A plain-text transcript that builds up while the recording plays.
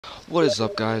What is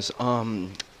up, guys?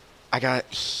 I got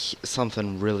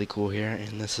something really cool here,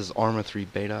 and this is Arma 3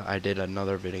 Beta. I did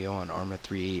another video on Arma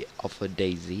 3 Alpha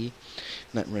Day Z.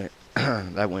 That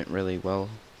that went really well.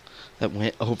 That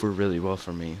went over really well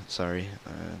for me. Sorry,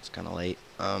 it's kind of late.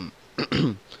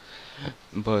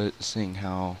 But seeing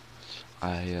how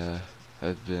I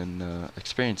have been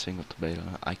experiencing with the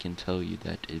beta, I can tell you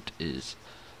that it is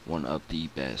one of the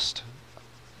best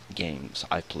games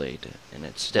I played, and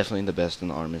it's definitely the best in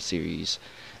the Arma series,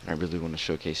 and I really want to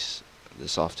showcase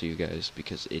this off to you guys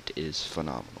because it is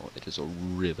phenomenal. It is a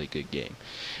really good game,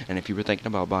 and if you were thinking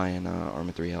about buying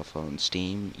Arma 3 Alpha on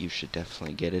Steam, you should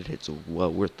definitely get it. It's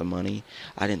well worth the money.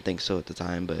 I didn't think so at the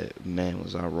time, but man,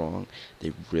 was I wrong.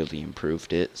 They really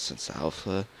improved it since the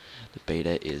Alpha. The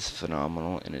beta is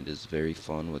phenomenal, and it is very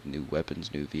fun with new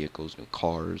weapons, new vehicles, new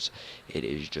cars. It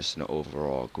is just an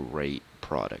overall great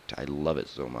product. I love it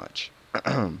so much.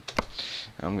 I'm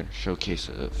going to showcase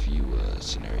a few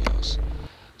scenarios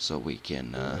so we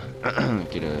can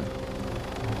get a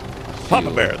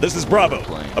Papa Bear, this is Bravo.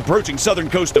 Approaching southern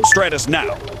coast of Stratus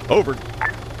now. Over.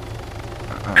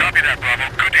 Copy that, Bravo.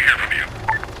 Good to hear from you.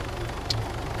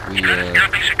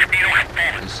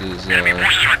 This is, Enemy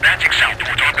forces are advancing south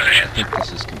towards our positions. I think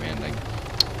this is commanding.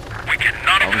 We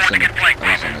cannot afford to get flanked,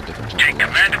 Bravo. Take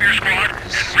command of your squad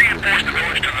and reinforce the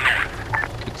village to the north.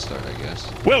 Good start, I guess.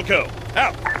 Wilco,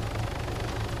 out.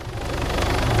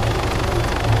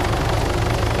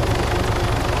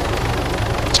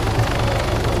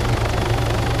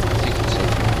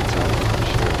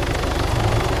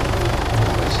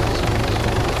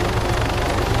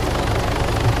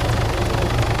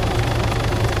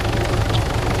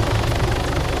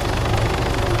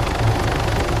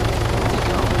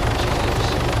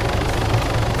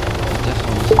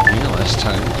 Last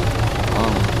time.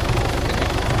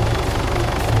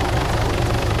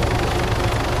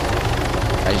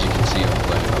 As you can see, I'm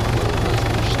playing on low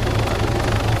resolution.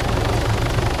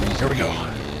 Here we go.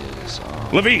 Is,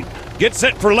 Levine, get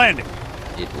set for landing.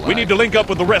 We need to link up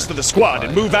with the rest of the squad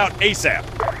and move out ASAP.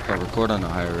 If I record on a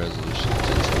higher resolution, it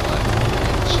takes a lag.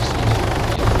 It's just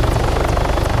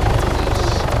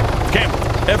easier. Campbell,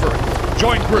 Everett,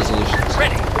 join group. Resolution's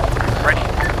Ready.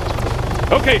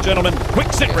 Okay, gentlemen,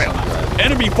 quick sit rep.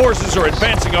 Enemy forces are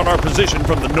advancing on our position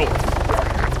from the north.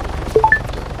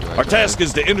 Our task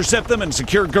is to intercept them and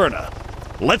secure Gurna.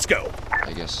 Let's go.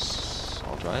 I guess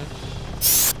I'll drive.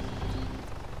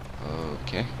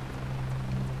 Okay.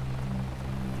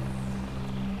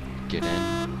 Get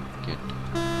in. Get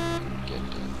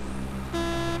in.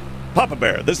 Papa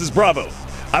Bear, this is Bravo.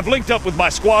 I've linked up with my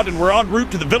squad and we're en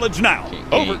route to the village now. Can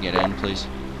Over. you get in, please?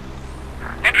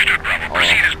 Understood, Bravo.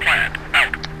 Proceed as planned.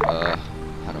 Out.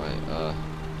 How do I, God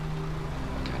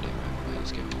damn it,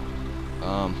 let's get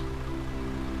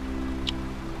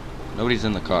nobody's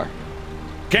in the car.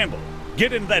 Campbell,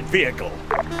 get in that vehicle.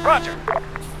 Roger.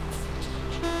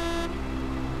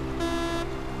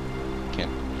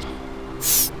 Can't.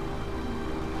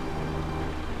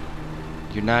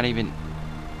 You're not even.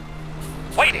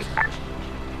 Waiting.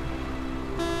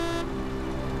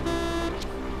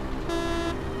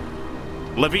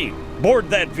 Levine, board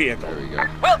that vehicle. There we go.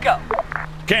 We'll go.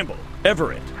 Campbell,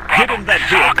 Everett, get in that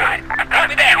vehicle.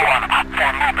 Copy that. On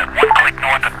platform movement, 1 click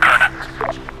north of Gurna.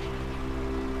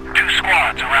 2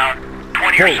 squads, around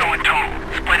 20 or so in total.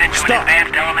 Split into Stop. an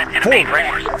advanced element and a main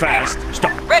force. Forward, fast,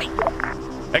 stop. Ready.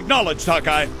 Acknowledged,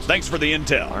 Hawkeye. Thanks for the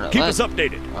intel. Alright, Keep us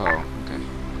updated. Oh, okay.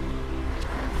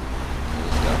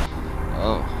 Let's go.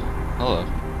 Oh, hello.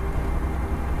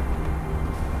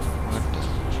 What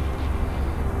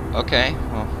the? Okay,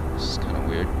 well, this is kind of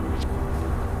weird.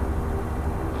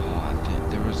 Oh, I think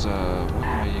there was one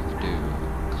way you could do.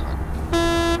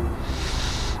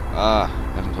 I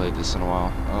haven't played this in a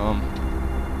while.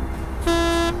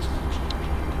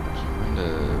 Trying to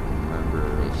remember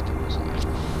if there was a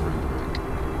free break.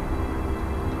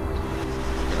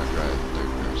 I'm gonna drive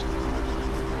third person.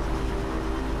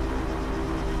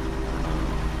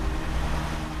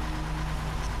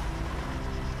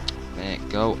 Man,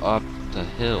 go up the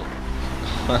hill.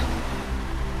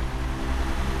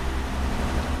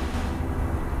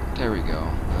 There we go.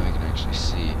 Now I can actually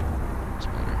see. It's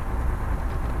better.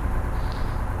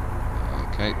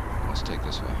 Okay, let's take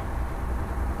this way.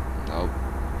 Nope.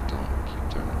 Don't keep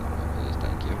turning that way, please.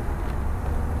 Thank you.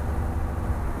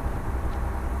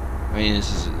 I mean, this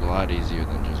is a lot easier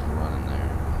than just running there.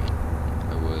 I mean,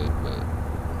 I would, but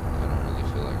I don't really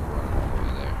feel like running all the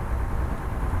way there.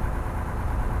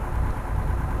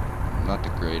 I'm not the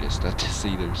greatest at this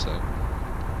either, so.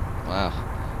 Wow,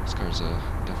 this car's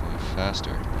definitely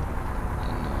faster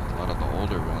than a lot of the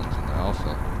older ones in the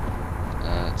Alpha.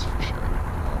 That's for sure.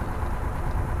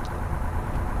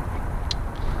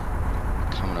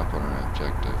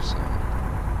 objective, so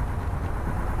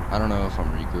I don't know if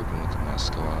I'm regrouping with my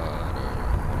squad or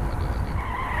what am I doing here,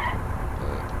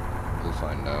 but we'll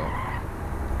find out.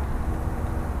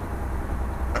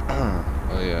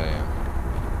 Oh yeah, I am.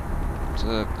 What's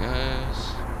up,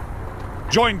 guys?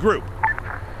 Join group.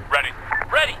 Ready.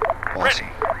 Ready. Awesome.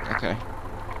 Okay.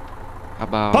 How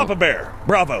about Papa Bear,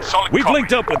 Bravo. Solid We've copy.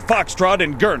 linked up with Foxtrot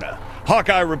and Gurna.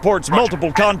 Hawkeye reports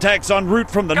multiple contacts en route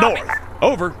from the Copy. north.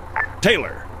 Over.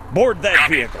 Taylor, board that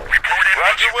vehicle.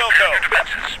 Roger, will go.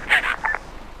 Defenses. Over.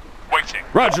 Waiting.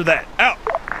 Roger that. Out.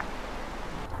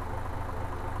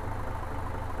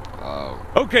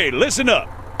 Okay, listen up.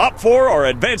 Op 4 are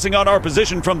advancing on our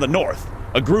position from the north.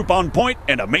 A group on point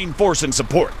and a main force in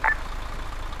support.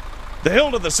 The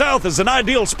hill to the south is an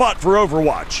ideal spot for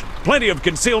overwatch. Plenty of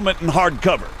concealment and hard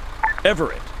cover.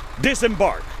 Everett,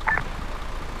 disembark.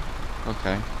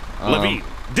 okay. Levine,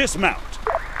 dismount.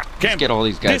 Campbell, get all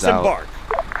these guys out. disembark.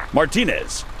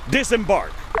 Martinez,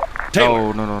 disembark.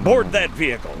 Taylor, No, board no. that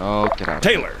vehicle. No, get out.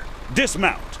 Taylor,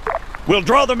 dismount. We'll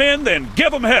draw them in, then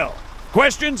give them hell.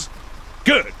 Questions?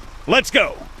 Good. Let's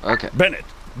go. Okay. Bennett,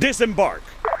 disembark.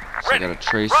 So I got a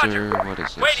tracer. Roger. What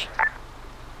is this? Waiting.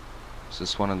 Is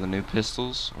this one of the new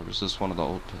pistols, or is this one of the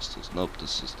old pistols? Nope,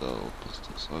 this is the old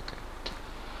pistols. Okay.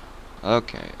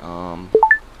 Okay.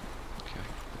 Okay.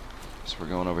 So we're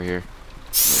going over here.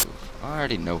 Move. I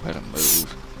already know how to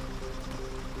move.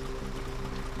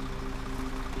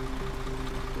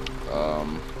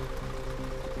 Oh.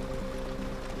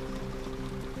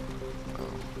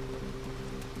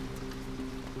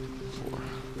 Four.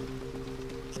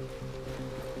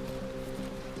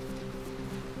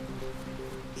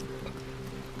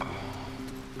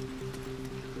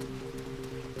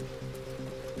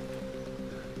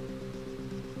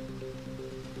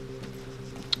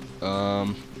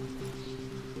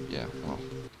 Yeah, well,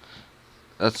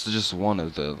 that's just one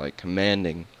of the, like,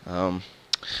 commanding,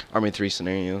 Army 3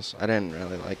 scenarios. I didn't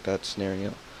really like that scenario.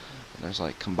 And there's,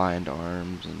 like, combined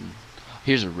arms, and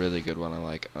here's a really good one I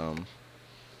like.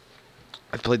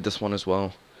 I played this one as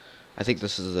well. I think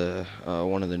this is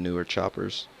one of the newer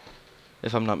choppers.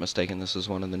 If I'm not mistaken, this is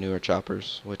one of the newer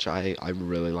choppers, which I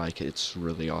really like. It's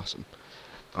really awesome.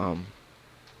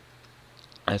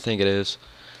 I think it is,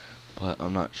 but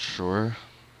I'm not sure.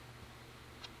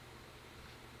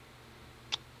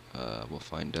 We'll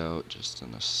find out just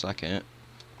in a second.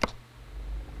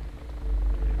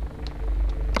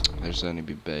 There's the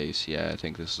enemy base. Yeah, I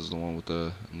think this is the one with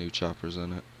the new choppers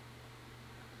in it.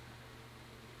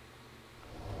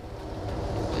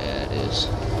 Yeah, it is.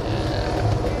 Yeah.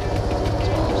 That's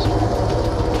awesome.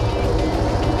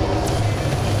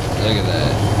 Look at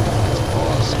that. That's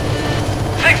awesome.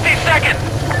 60 seconds.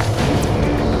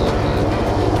 I love that.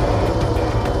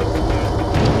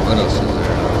 What else is there?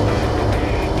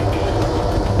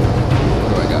 What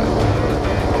do I got?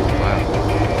 Wow.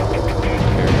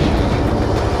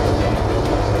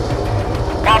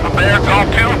 Papa Bear, Golf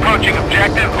 2 approaching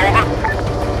objective. Over.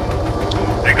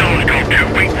 Acknowledge Golf 2.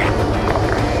 Wait.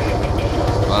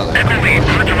 Wow, Echo lead.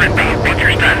 Birds are inbound. What's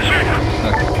your status? Over.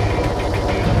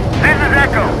 This is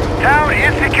Echo. Town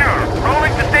is secure.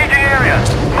 Rolling to staging area.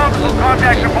 Multiple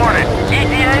contacts reported.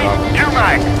 ETA, 2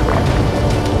 mics.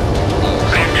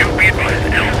 Golf 2, be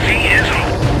advised. LZ is on.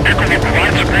 Echo will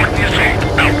provide support in the assault.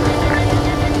 Out.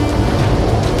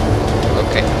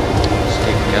 Okay. Let's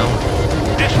take it down.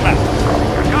 Dismount.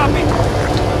 Copy.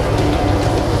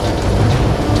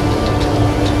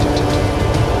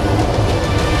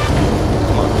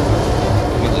 Come on.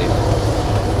 Can we leave?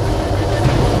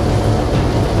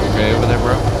 You okay over there,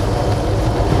 bro?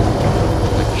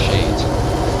 Like shades.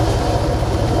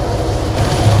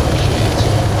 Shades.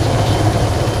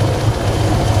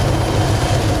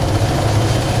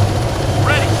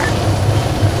 Ready.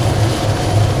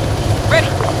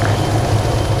 Ready.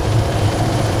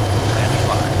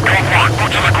 Golf 1,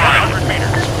 boots on the ground. 100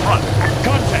 meters. Front.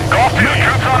 Contact. Golf 2, Man.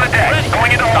 troops on the deck. Ready.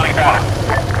 Going into holding pattern.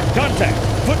 Contact.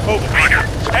 Foot movement. Roger.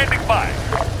 Standing by.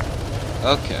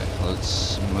 Okay,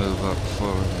 let's move up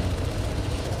forward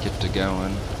and get to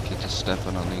going. Get to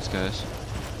stepping on these guys.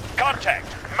 Contact.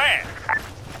 Man.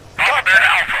 Papa Bear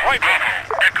Alpha. Right. Bravo.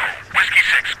 Echo. Whiskey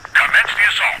 6. Commence the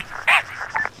assault. Up.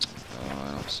 Oh,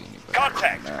 I don't see anybody.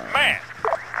 Contact. right now. Man.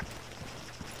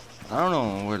 I don't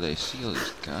know where they see all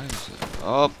these guys at.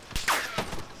 Oh.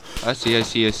 I see. This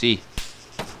is Whiskey 6.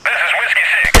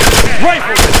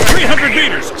 Rifleman. 300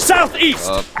 meters. Southeast.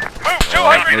 Up. Move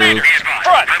 200 move. meters. Be advised.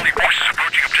 Front. Friendly forces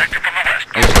approaching objective from the west.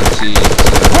 As you can see,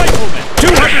 Rifleman.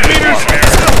 200 meters.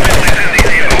 Southeast. Friendlies in the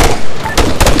AO.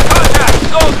 Contact.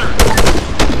 Soldier.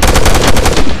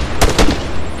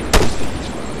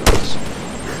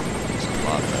 it's a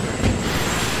lot better.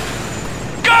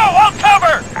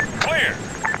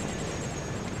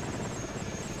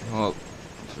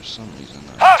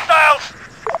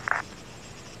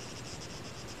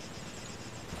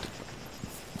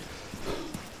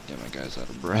 guy's out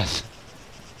of breath.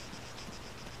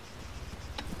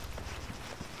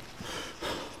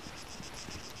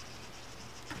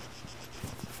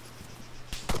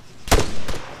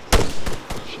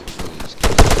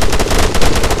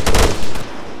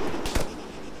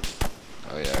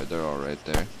 Oh yeah, they're all right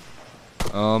there.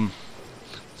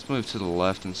 Let's move to the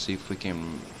left and see if we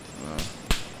can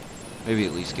maybe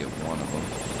at least get one of them.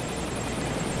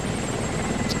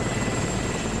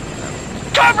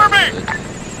 Cover me!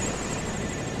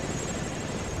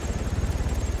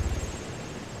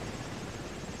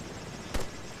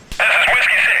 This is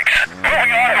Whiskey 6.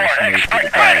 Moving on north.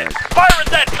 Strike back. Fire at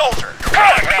that soldier.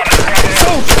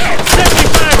 Soldier,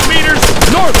 75 meters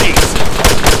northeast.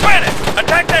 Planet,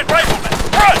 attack that rifleman.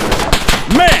 Run!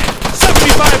 Man,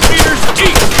 75 meters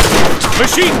east.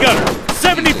 Machine gunner,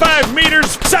 75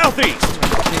 meters southeast.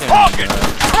 Hawkins,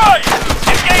 try it!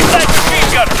 Engage that machine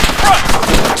gunner. Run!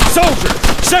 Soldier,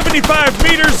 75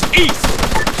 meters east.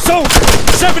 Soldier,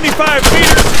 75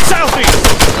 meters southeast.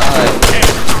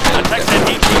 Attack that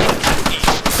DP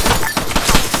east.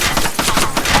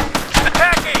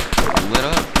 Attacking! Lit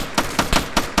up.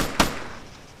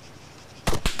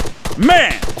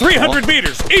 Man, 300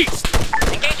 meters east.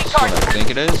 Engaging What target. I think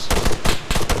it is.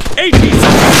 80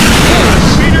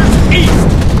 meters east.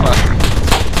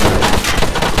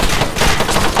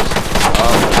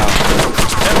 Oh wow.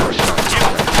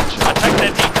 Attack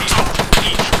that DP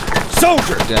east.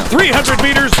 Soldier, Down. 300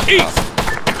 meters east.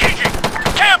 Engaging.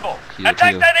 Campbell, Heal,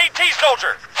 attack heal. that AT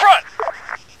soldier. Front!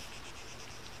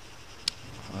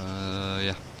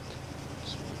 Yeah.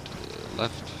 Just move to the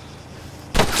left.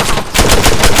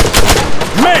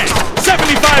 Man,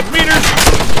 75 meters.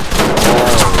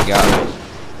 Oh, we got it.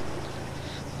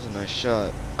 That was a nice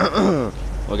shot.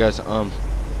 Well, guys,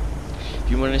 if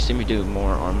you want to see me do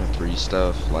more Arma 3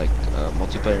 stuff, like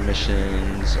multiplayer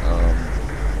missions,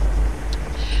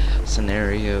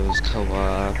 scenarios,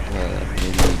 co-op,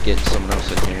 maybe get someone else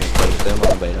in here and play with them on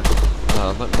the beta,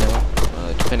 let me know.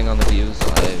 Depending on the views,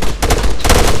 on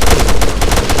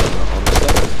the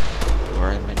stuff, or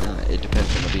I might not. It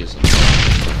depends on the views.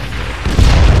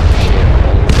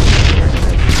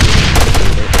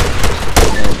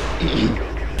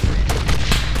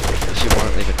 If you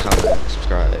want, leave a comment,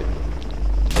 subscribe,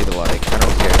 leave a like, I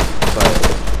don't care, but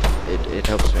it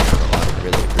helps me out a lot, I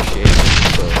really appreciate it,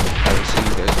 so I will see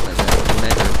you guys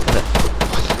whenever,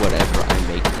 whatever I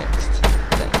make next.